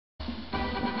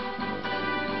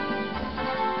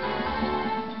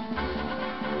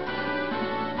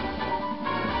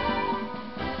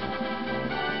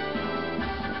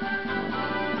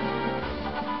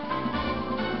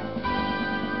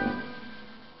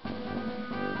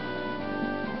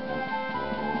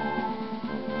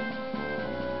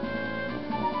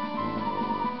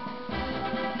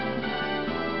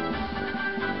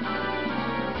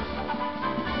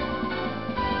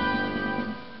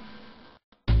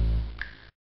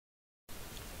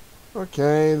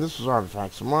Okay, this is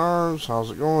Artifacts of Mars.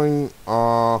 How's it going?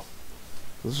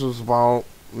 This is about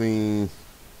the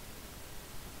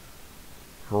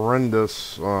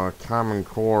horrendous Common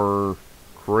Core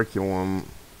curriculum.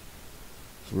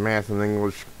 It's math and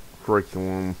English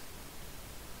curriculum.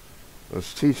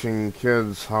 It's teaching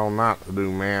kids how not to do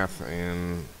math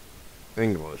and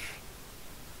English.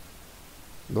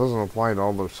 It doesn't apply to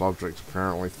other subjects,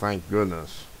 apparently, thank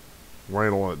goodness. Wait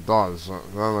till it does, then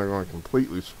they're going to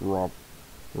completely screw up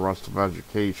the rest of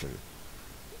education.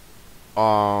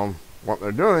 What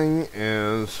they're doing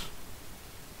is,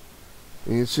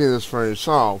 you can see this for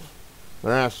yourself,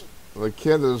 the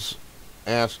kid is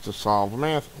asked to solve a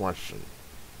math question.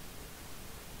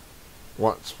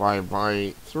 What's 5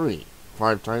 by 3?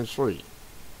 5 times 3.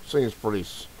 Seems pretty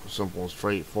simple and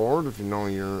straightforward. If you know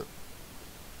your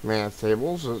math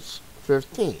tables, it's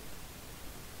 15.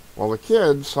 Well, the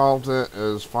kid solved it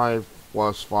as 5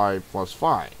 plus 5 plus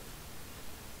 5.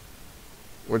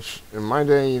 Which, in my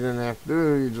day, you didn't have to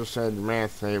do. You just had your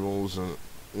math tables and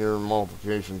your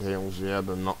multiplication tables you had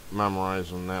to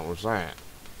memorize, and that was that.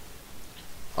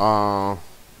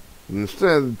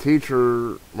 Instead, the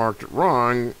teacher marked it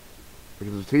wrong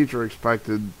because the teacher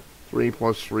expected 3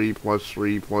 plus 3 plus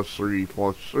 3 plus 3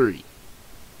 plus 3.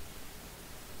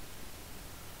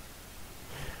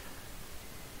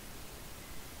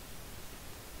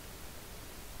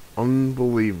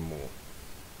 Unbelievable.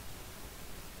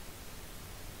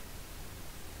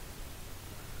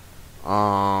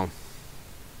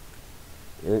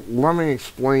 Let me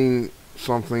explain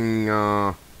something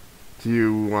to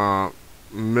you,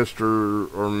 Mr.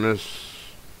 or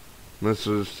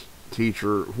Mrs.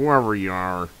 Teacher, whoever you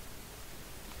are.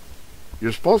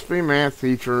 You're supposed to be a math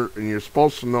teacher, and you're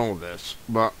supposed to know this,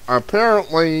 but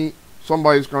apparently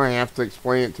somebody's going to have to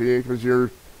explain it to you because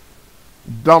you're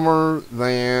dumber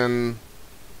than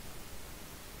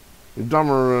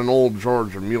old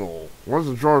Georgia Mule. What does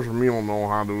a Georgia Mule know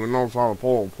how to do? It knows how to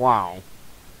pull a plow.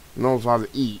 It knows how to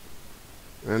eat.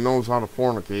 And it knows how to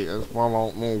fornicate. That's what all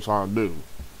it knows how to do.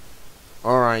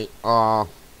 Alright, so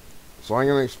I'm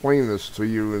going to explain this to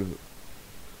you in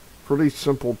pretty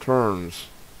simple terms,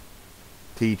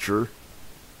 teacher.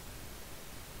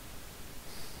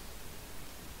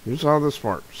 Here's how this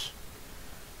works.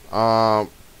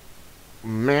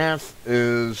 Math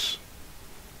is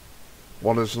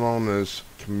what is known as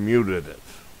commutative.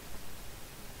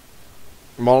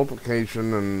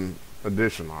 Multiplication and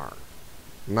addition are,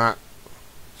 not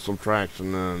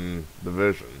subtraction and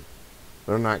division.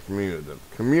 They're not commutative.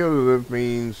 Commutative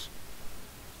means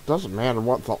it doesn't matter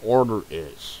what the order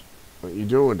is that you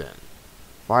do it in.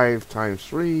 5 times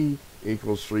 3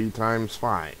 equals 3 times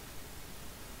 5.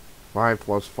 5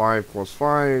 plus 5 plus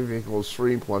 5 equals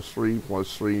 3 plus 3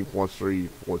 plus 3 plus 3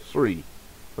 plus 3.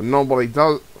 But nobody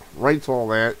writes all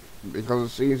that because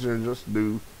it's easier just to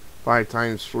do 5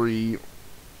 times 3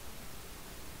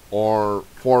 or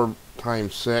 4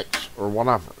 times 6 or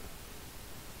whatever.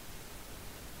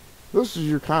 This is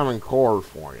your Common Core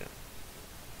for you.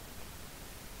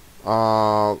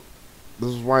 This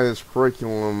is why this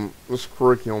curriculum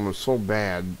is so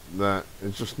bad that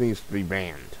it just needs to be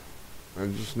banned.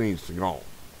 It just needs to go.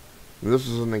 And this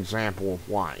is an example of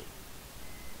why.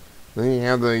 Then you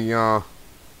have the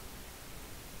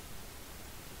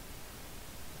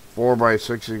 4 by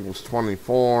 6 equals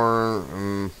 24,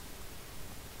 and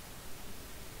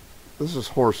this is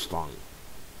horse dung.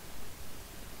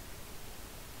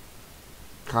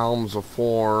 Columns of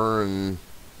 4 and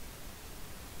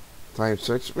times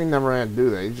 6. We never had to do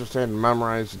that. You just had to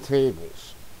memorize the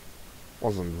tables.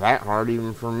 Wasn't that hard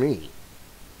even for me.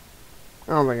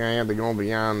 I don't think I had to go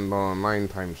beyond 9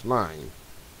 times 9.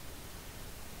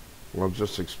 Well,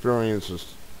 just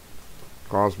experiences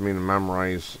caused me to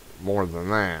memorize more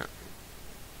than that.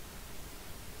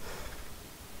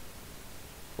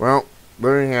 Well,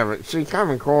 there you have it. See,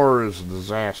 Common Core is a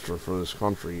disaster for this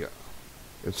country.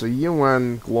 It's a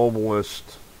UN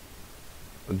globalist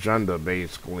agenda,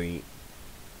 basically,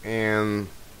 and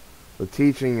the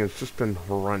teaching has just been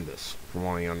horrendous, from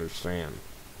what I understand.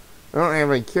 I don't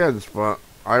have any kids, but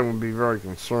I would be very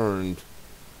concerned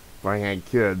if I had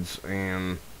kids,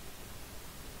 and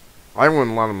I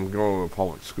wouldn't let them go to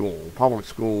public school. Public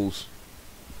schools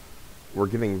were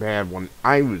getting bad when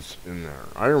I was in there.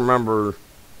 I remember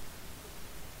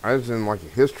I was in like a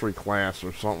history class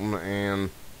or something, and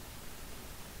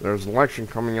there was an election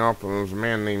coming up, and there was a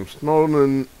man named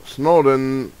Snowden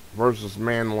versus a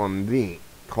man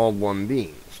called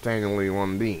Lundeen, Stanley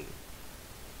Lundeen.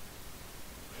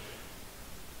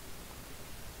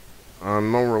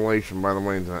 No relation, by the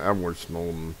way, to Edward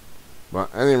Snowden.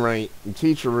 But at any rate, the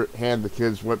teacher had the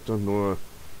kids whipped into a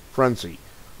frenzy.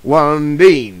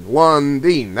 Lundeen,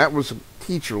 Lundeen. That was a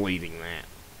teacher leading that.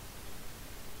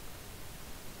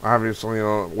 Obviously a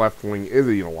left-wing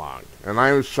ideologue. And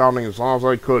I was shouting as loud as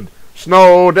I could,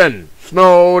 Snowden,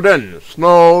 Snowden,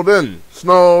 Snowden,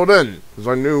 Snowden. Because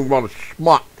I knew what a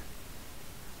schmuck.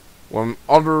 What an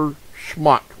utter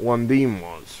schmuck Lundeen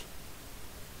was.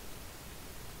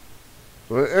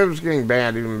 So it was getting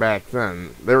bad even back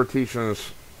then. They were teaching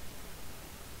us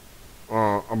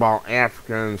about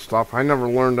Africa and stuff. I never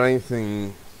learned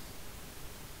anything.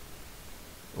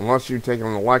 Unless you take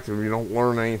an elective, you don't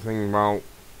learn anything about,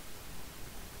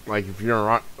 like, if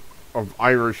you're of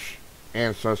Irish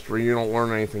ancestry, you don't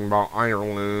learn anything about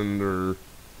Ireland or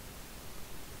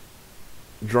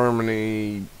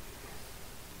Germany.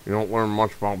 You don't learn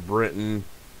much about Britain.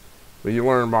 But you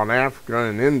learn about Africa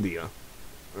and India.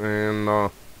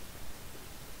 And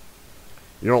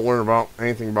you don't learn about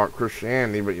anything about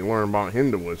Christianity, but you learn about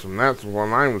Hinduism. That's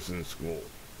when I was in school.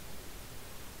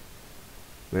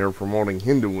 They were promoting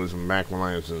Hinduism back when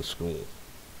I was in school.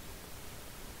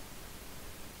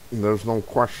 There's no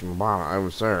question about it. I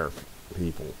was there,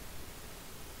 people.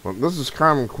 But this is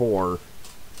Common Core.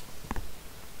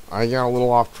 I got a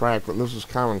little off track, but this is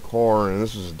Common Core, and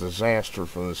this is a disaster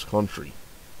for this country.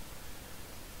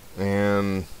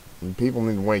 And people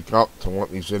need to wake up to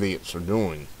what these idiots are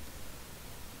doing.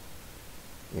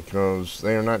 Because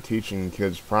they are not teaching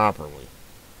kids properly.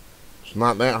 It's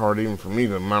not that hard even for me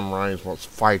to memorize what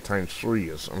 5 times 3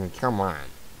 is. I mean, come on.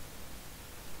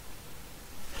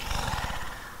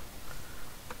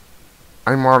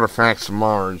 I'm Artifacts of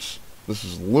Mars. This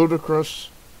is ludicrous.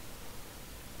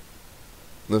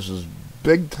 This is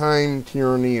big-time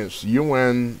tyranny. It's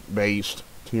UN-based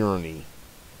tyranny.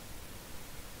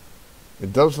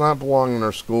 It does not belong in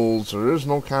our schools. There is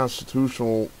no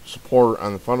constitutional support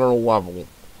on the federal level.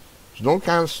 There's no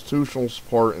constitutional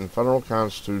support in the federal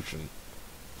constitution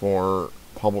for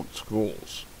public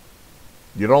schools.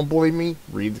 You don't believe me?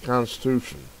 Read the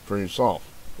Constitution for yourself.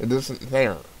 It isn't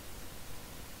there.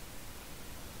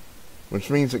 Which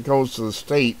means it goes to the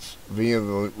states via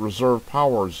the Reserve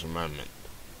Powers Amendment.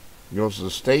 It goes to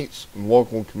the states and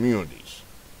local communities.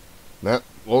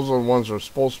 Those are the ones that are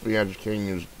supposed to be educating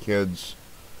your kids,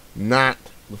 not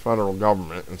the federal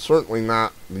government, and certainly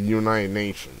not the United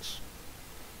Nations.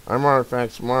 I'm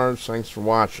Artifacts of Mars. Thanks for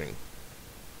watching.